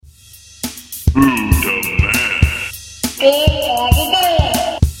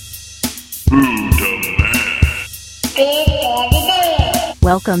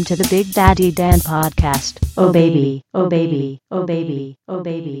Welcome to the Big Daddy Dan podcast. Oh baby, oh baby, oh baby, oh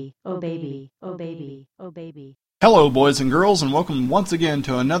baby, oh baby, oh baby, oh baby. Hello boys and girls, and welcome once again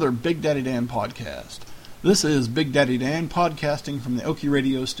to another Big Daddy Dan podcast. This is Big Daddy Dan podcasting from the Okie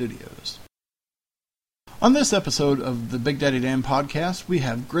Radio Studios. On this episode of the Big Daddy Dan podcast, we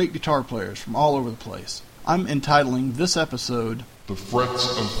have great guitar players from all over the place. I'm entitling this episode, The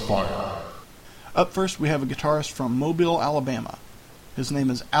Frets of Fire. Up first, we have a guitarist from Mobile, Alabama. His name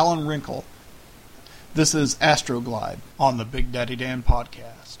is Alan Wrinkle. This is Astroglide on the Big Daddy Dan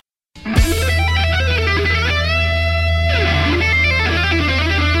podcast.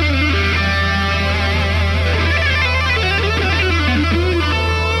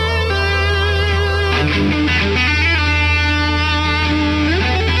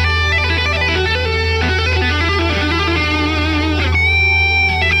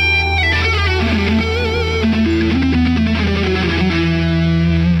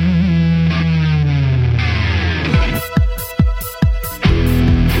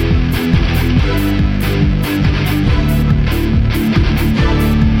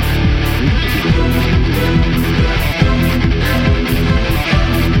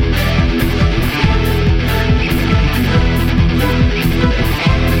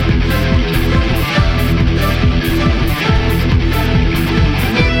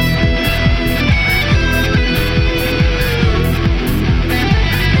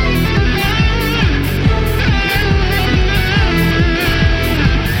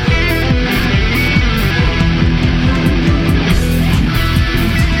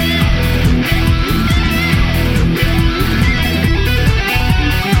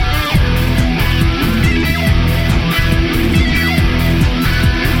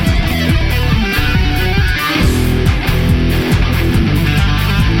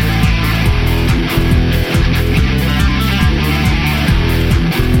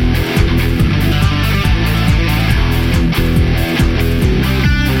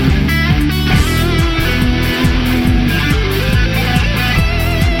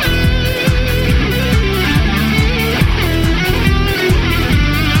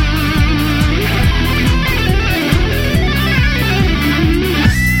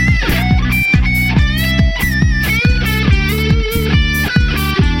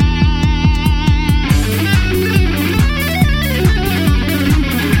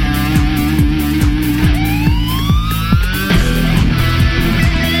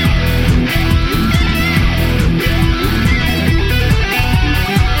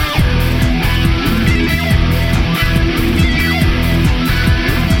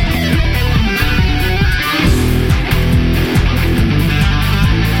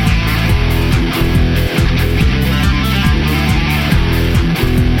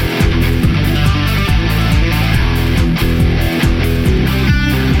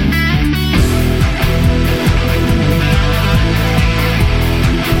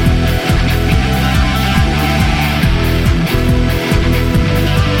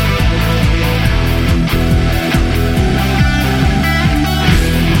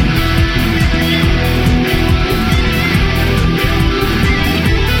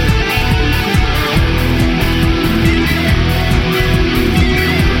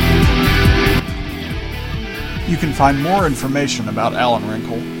 You can find more information about Alan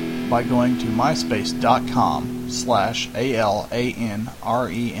Wrinkle by going to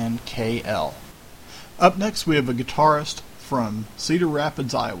myspace.com/ALANRENKL. Up next, we have a guitarist from Cedar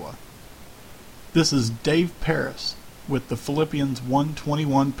Rapids, Iowa. This is Dave Paris with the Philippians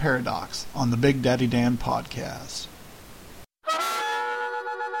 121 Paradox on the Big Daddy Dan podcast.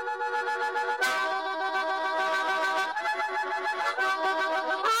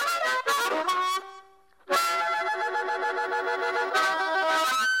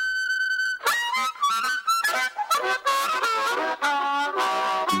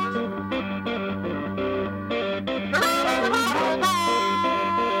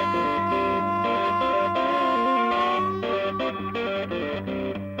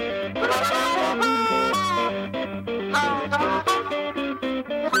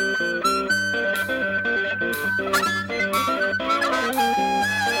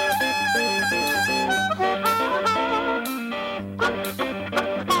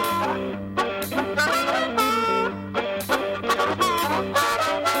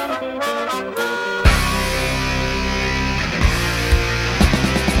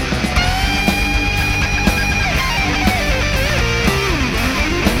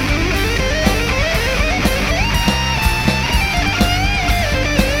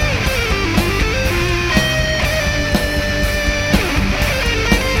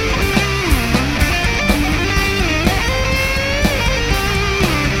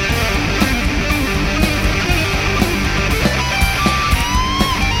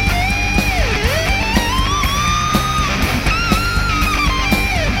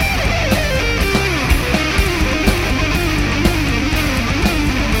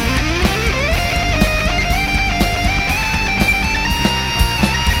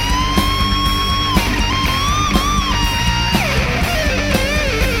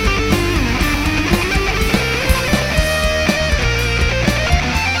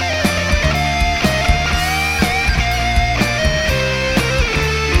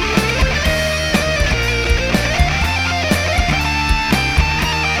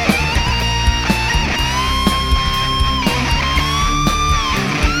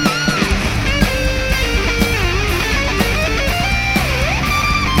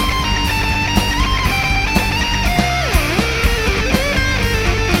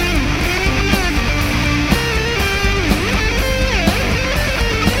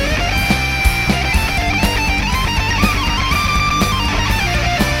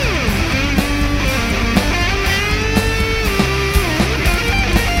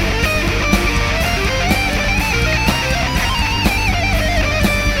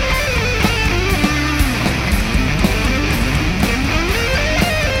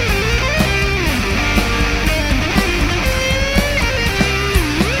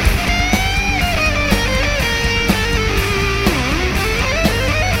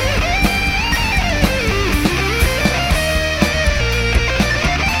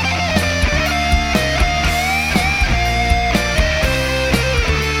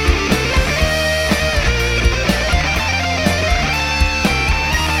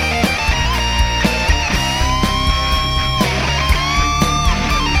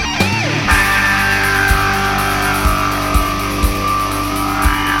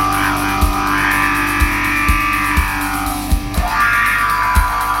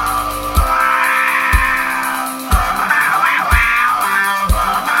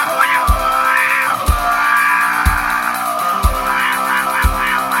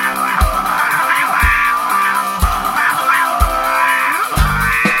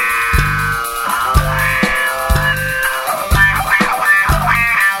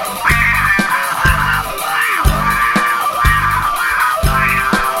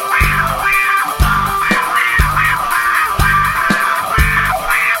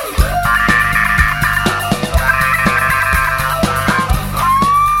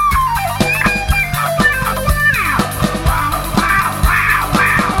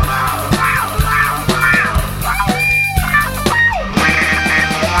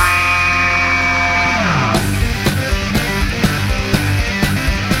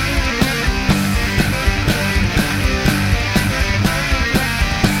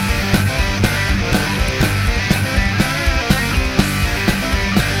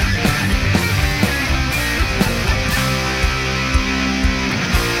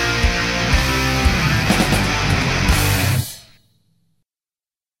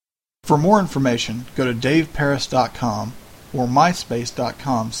 For more information, go to daveparis.com or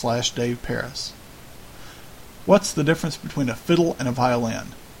myspace.com/daveparis. What's the difference between a fiddle and a violin?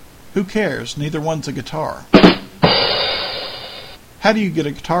 Who cares? Neither one's a guitar. How do you get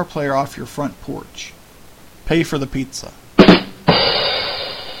a guitar player off your front porch? Pay for the pizza.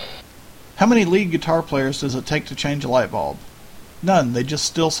 How many lead guitar players does it take to change a light bulb? None, they just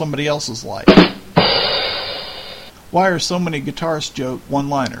steal somebody else's light. Why are so many guitarist joke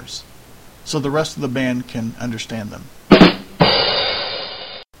one-liners? So the rest of the band can understand them.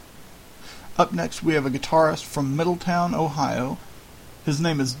 Up next we have a guitarist from Middletown, Ohio. His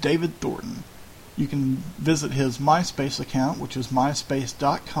name is David Thornton. You can visit his MySpace account, which is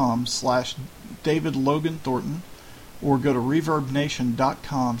myspace.com/David Logan Thornton, or go to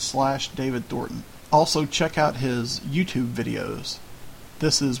reverbnation.com/David Thornton. Also check out his YouTube videos.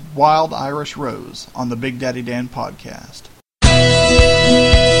 This is Wild Irish Rose on the Big Daddy Dan podcast.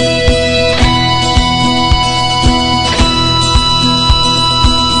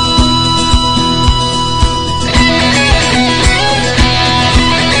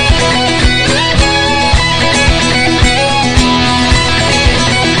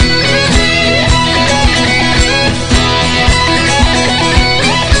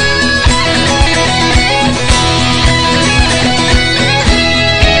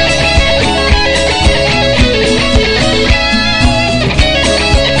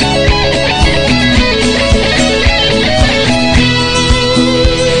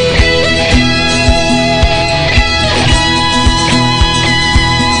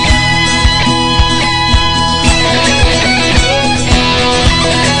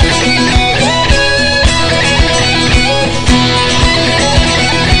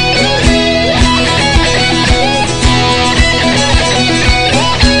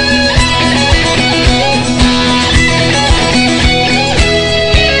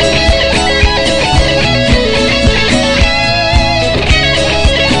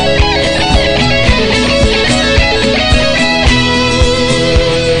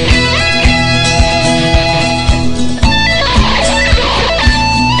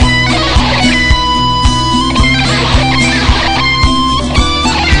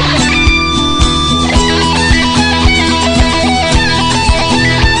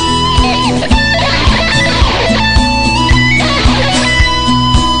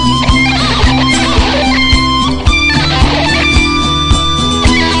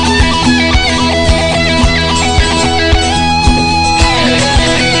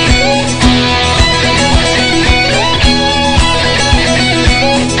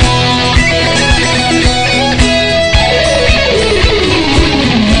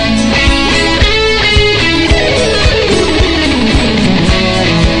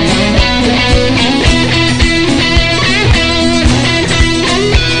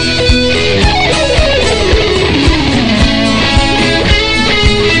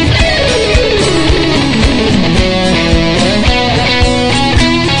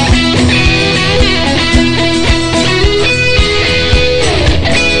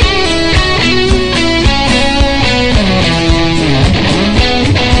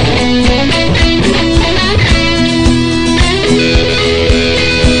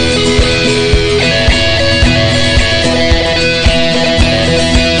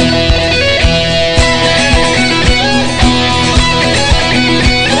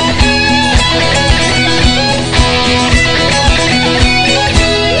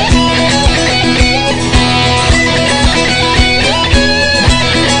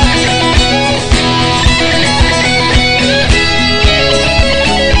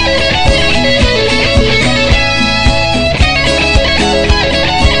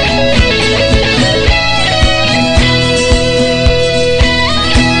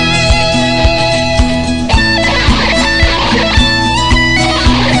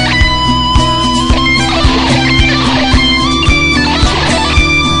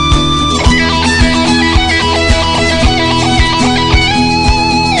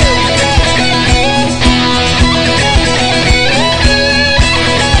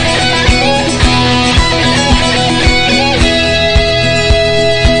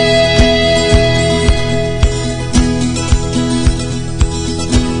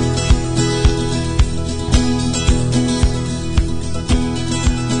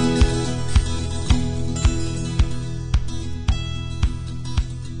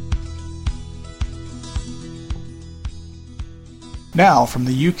 Now, from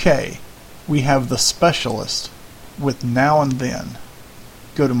the UK, we have The Specialist with Now and Then.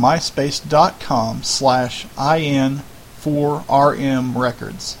 Go to myspace.com/IN4RM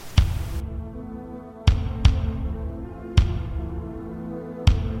Records.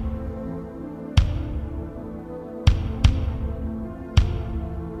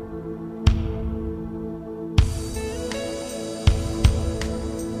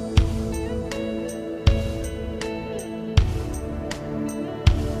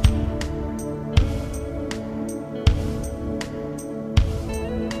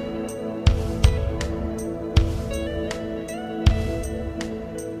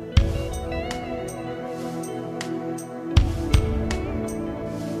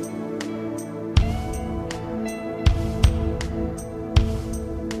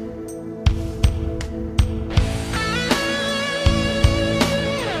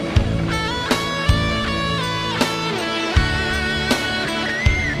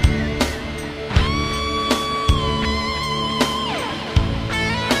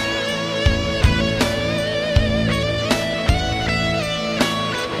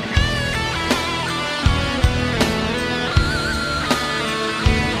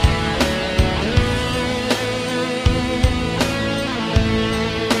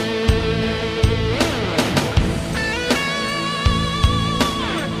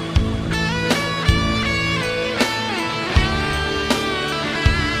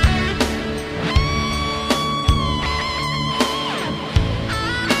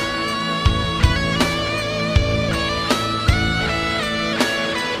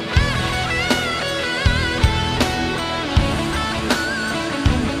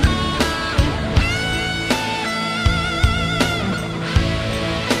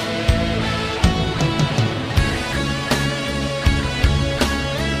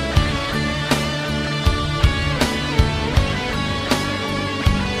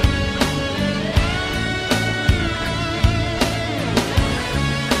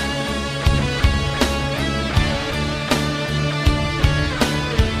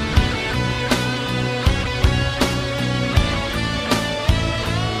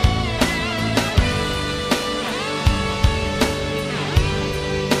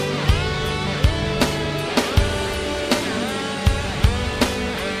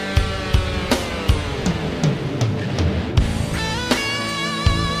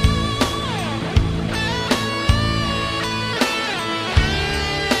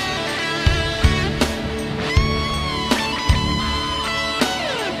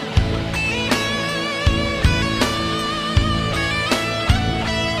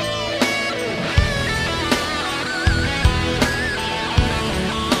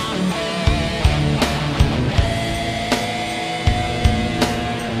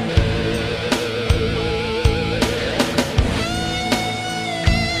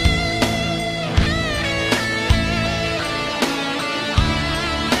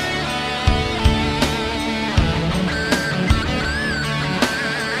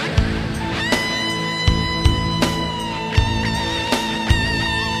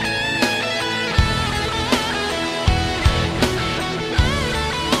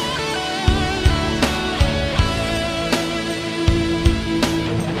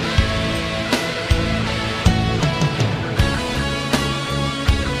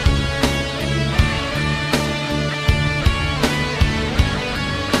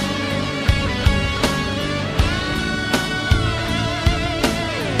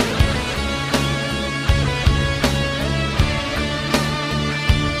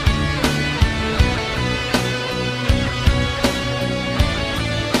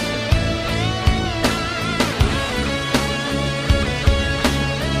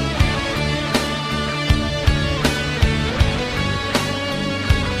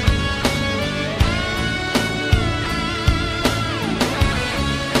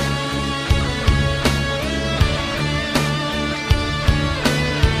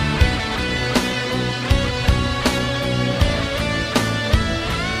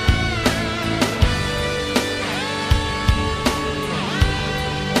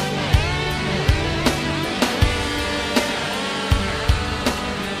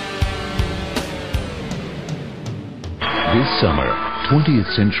 This summer,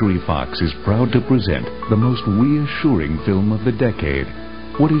 20th Century Fox is proud to present the most reassuring film of the decade.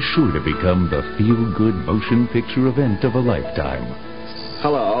 What is sure to become the feel-good motion picture event of a lifetime.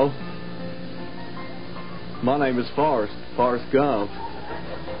 Hello. My name is Forrest Gump.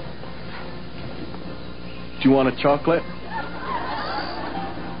 Do you want a chocolate?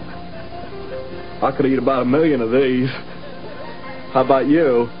 I could eat about 1 million of these. How about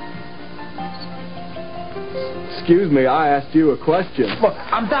you? Excuse me, I asked you a question. Look,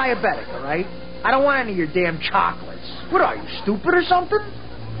 I'm diabetic, all right? I don't want any of your damn chocolates. What are you, stupid or something?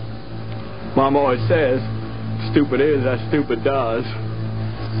 Mom always says, stupid is as stupid does.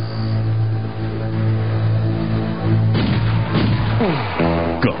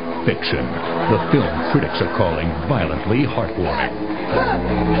 Gump Fiction. The film critics are calling violently heartwarming.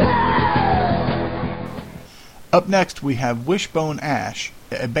 Up next, we have Wishbone Ash,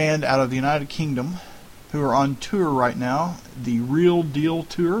 a band out of the United Kingdom who are on tour right now, the Real Deal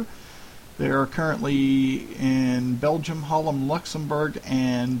Tour. They are currently in Belgium, Holland, Luxembourg,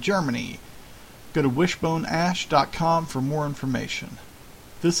 and Germany. Go to wishboneash.com for more information.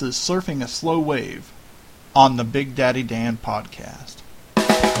 This is Surfing a Slow Wave on the Big Daddy Dan podcast.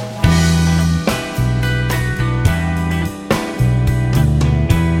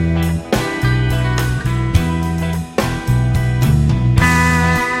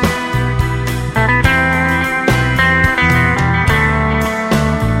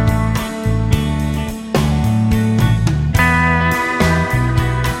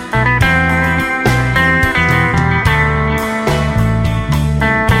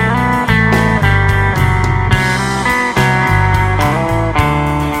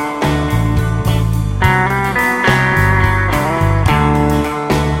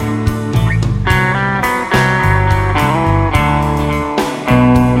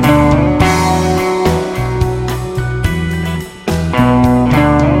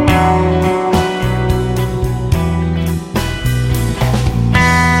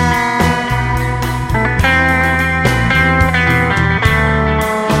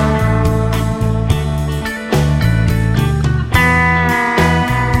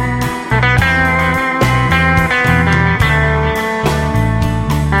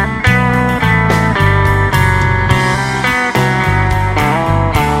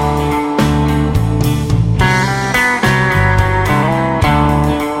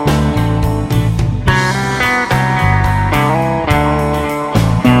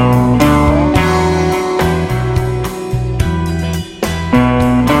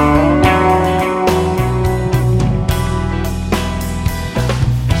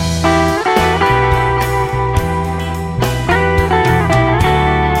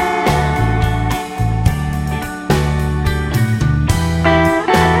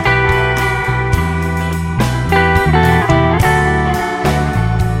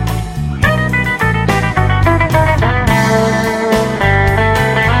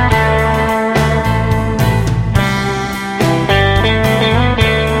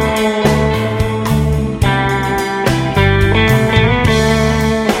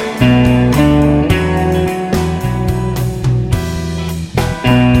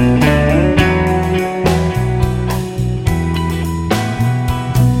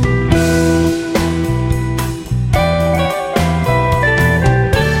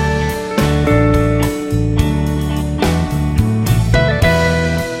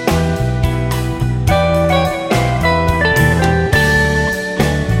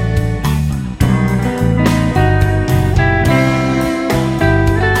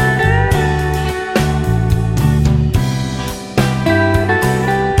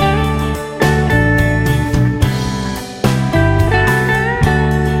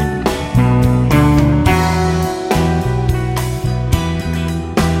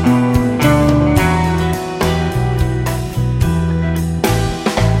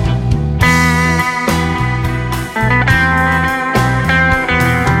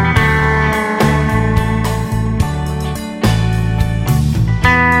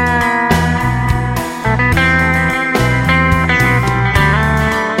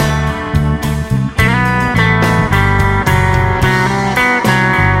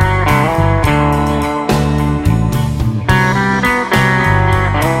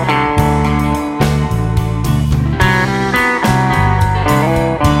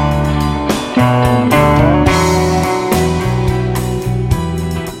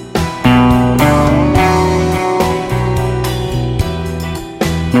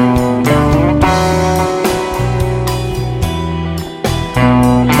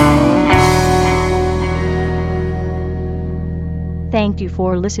 Thank you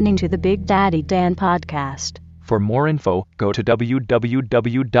for listening to the Big Daddy Dan podcast. For more info, go to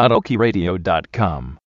www.okieradio.com.